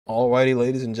Alrighty,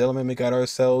 ladies and gentlemen, we got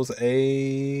ourselves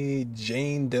a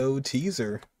Jane Doe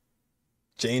teaser.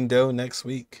 Jane Doe next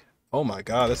week. Oh my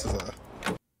god, this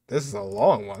is a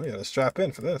long one. We gotta strap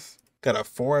in for this. Got a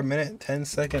 4-minute,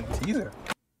 10-second teaser.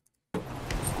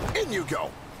 In you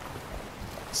go.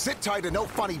 Sit tight and no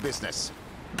funny business.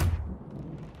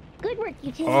 Good work,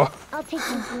 you two. Oh. I'll take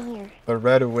things from here. The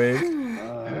red wig.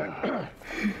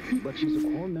 But she's a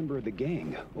core member of the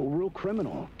gang, a real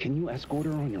criminal. Can you escort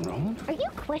her on your own? Are you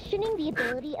questioning the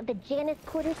ability of the Janus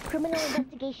Quarters criminal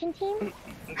investigation team?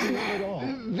 Not at all.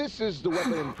 This is the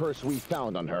weapon and purse we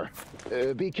found on her.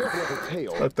 Be careful of her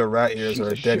tail. Look, the rat ears are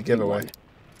a dead giveaway.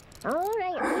 All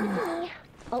right, leave it to me.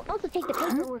 I'll also take the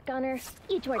paperwork on her.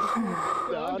 You two are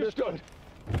dismissed. Understood.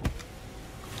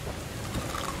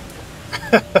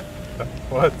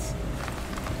 What?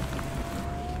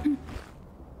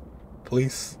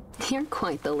 Police. You're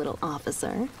quite the little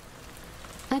officer.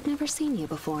 I've never seen you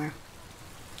before.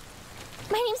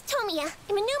 My name's Tomia.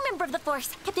 I'm a new member of the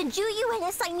force. Captain Julliangg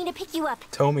assigned me to pick you up.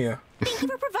 Tomia. Thank you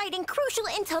for providing crucial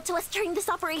intel to us during this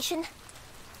operation.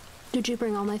 Did you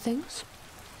bring all my things?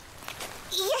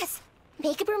 Yes.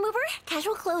 Makeup remover,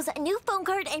 casual clothes, a new phone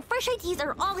card, and fresh IDs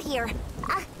are all here.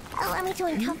 Allow me to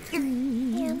uncuff your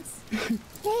hands.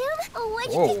 Damn!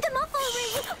 Why'd you take them off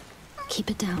already?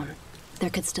 Keep it down. There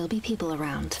could still be people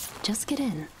around. Just get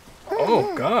in.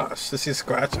 Oh gosh, did she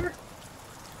scratch her?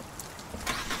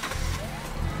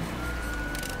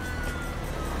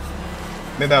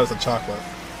 Maybe that was a chocolate.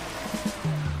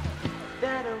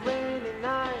 That a rainy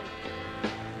night,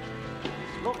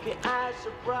 smoky eyes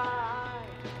so bright.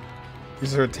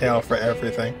 Use her tail for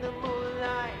everything. In the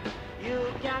moonlight,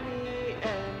 you got me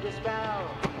in your spell.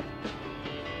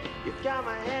 You got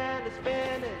my hand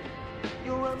spinning.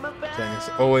 You run my Dang, it's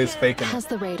always faking it. Has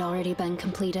the raid already been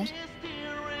completed?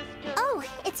 Oh,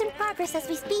 it's in progress as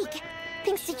we speak.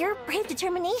 Thanks to your brave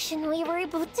determination, we were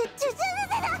able to...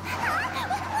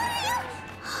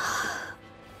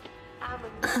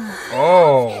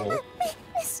 Oh.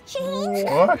 Miss Jane?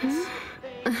 What?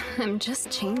 I'm just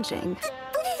changing.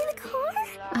 Put it in the car?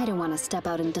 I don't want to step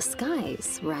out in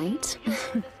disguise, right?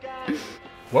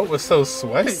 What was so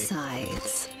sweaty?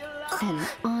 Besides, an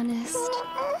honest,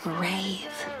 brave,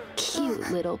 cute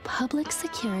little public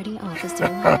security officer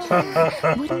like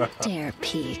you wouldn't dare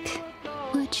peek,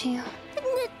 would you?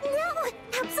 No,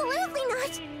 absolutely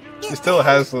not. She still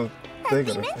has the thing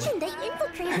You on her face. mentioned that you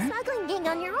infiltrated the smuggling gang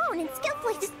on your own and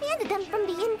skillfully disbanded them from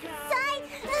the inside.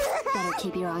 Better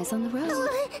keep your eyes on the road.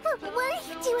 What are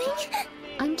you doing?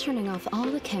 I'm turning off all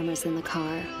the cameras in the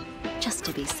car, just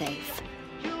to be safe.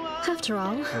 After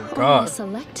all, God. only a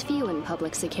select few in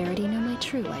public security know my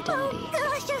true identity.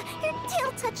 Gosh, your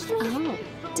tail touched me. Oh,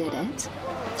 did it?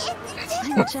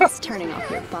 I'm just turning off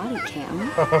your body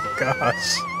cam. Oh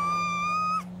gosh.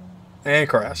 And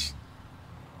crash.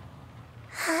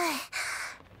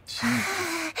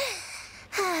 Jeez.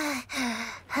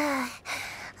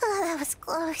 Oh, that was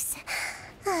close.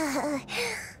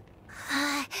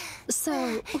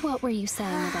 So, what were you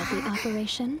saying about the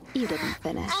operation? You didn't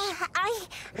finish. I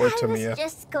Or was Tamia.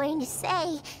 just going to say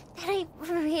that I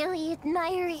really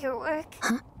admire your work.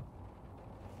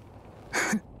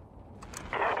 The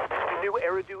new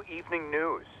Eridu Evening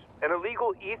News. An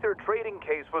illegal ether trading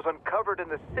case was uncovered in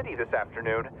the city this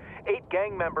afternoon. 8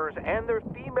 gang members and their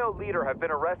female leader have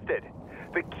been arrested.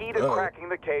 The key to cracking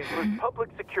the case was Public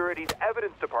Security's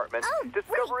Evidence Department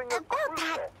discovering Right, a about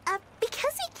crucial... that.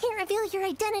 Because we can't reveal your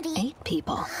identity. 8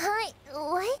 people. Hi,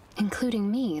 what?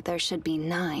 Including me, there should be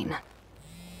 9.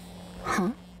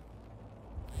 Huh?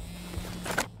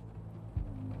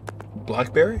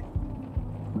 Blackberry?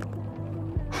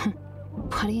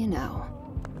 What do you know?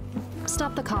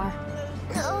 Stop the car.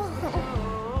 Oh.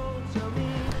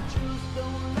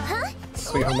 Huh?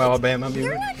 Sweet Home Alabama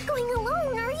You're music? not going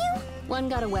alone, are you? One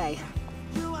got away.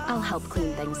 I'll help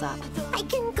clean things up. I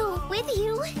can go with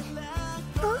you.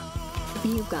 Huh?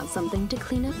 You've got something to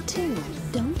clean up too,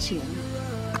 don't you?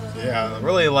 Yeah,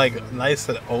 really like nice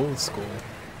and old school.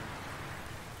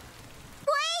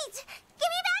 Wait! Give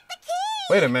me back the key!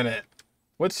 Wait a minute.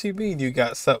 What she mean you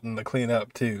got something to clean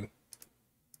up too?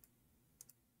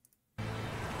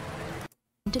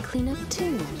 To clean up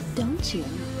too, don't you?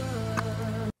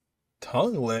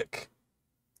 Tongue lick?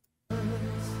 Wait!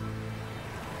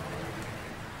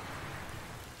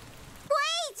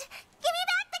 Give me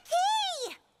back the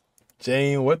key!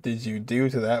 Jane, what did you do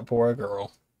to that poor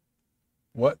girl?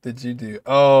 What did you do?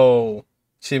 Oh,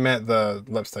 she meant the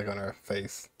lipstick on her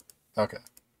face. Okay.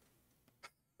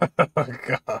 Oh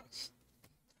gosh.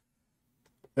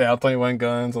 Yeah, 21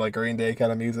 Guns, like Green Day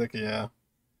kind of music, yeah.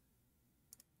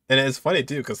 And it's funny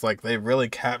too, because like they really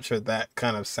captured that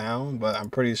kind of sound, but I'm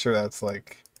pretty sure that's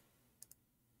like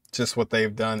just what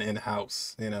they've done in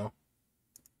house, you know.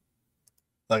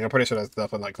 Like I'm pretty sure that's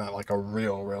definitely like not like a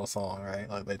real song, right?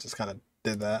 Like they just kind of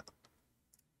did that.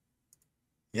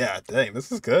 Yeah, dang,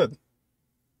 this is good.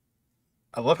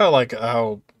 I love how like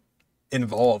how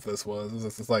involved this was.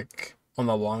 This is like on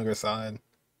the longer side.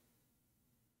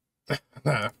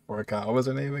 What was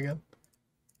her name again?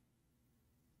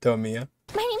 Tomiya.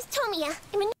 My name's Tomiya.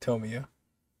 I'm a Tomiya.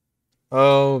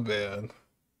 Oh man.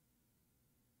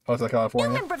 Oh, it's like new California.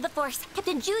 member of the force.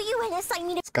 Captain Julliangg assigned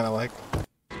me to. It's kind of like.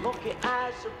 Smoky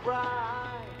eyes so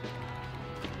bright,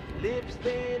 lips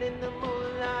thin in the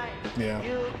moonlight. Yeah.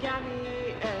 You got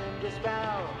me and your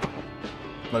spell.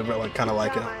 Like kind of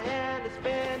like it. My hand is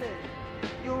spinning.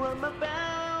 You run my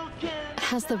falcon.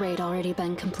 Has the raid already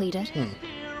been completed?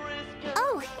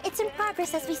 Oh, it's in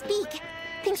progress as we speak.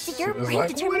 Thanks to your It was brave like,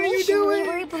 what are you determination, we doing?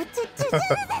 were able to.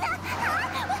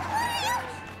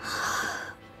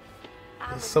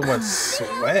 There's so much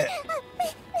sweat.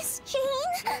 Miss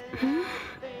Jane?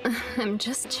 I'm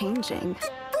just changing.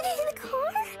 Put it in the car?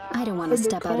 I don't want to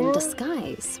step out in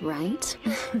disguise, right?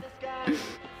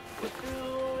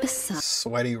 Besides,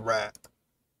 Sweaty rat.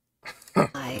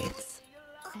 and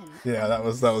Yeah, that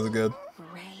was good.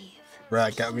 brave.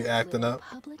 Rat got me acting up.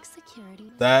 Public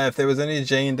security. That if there was any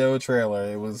Jane Doe trailer,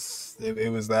 it was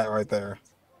that right there.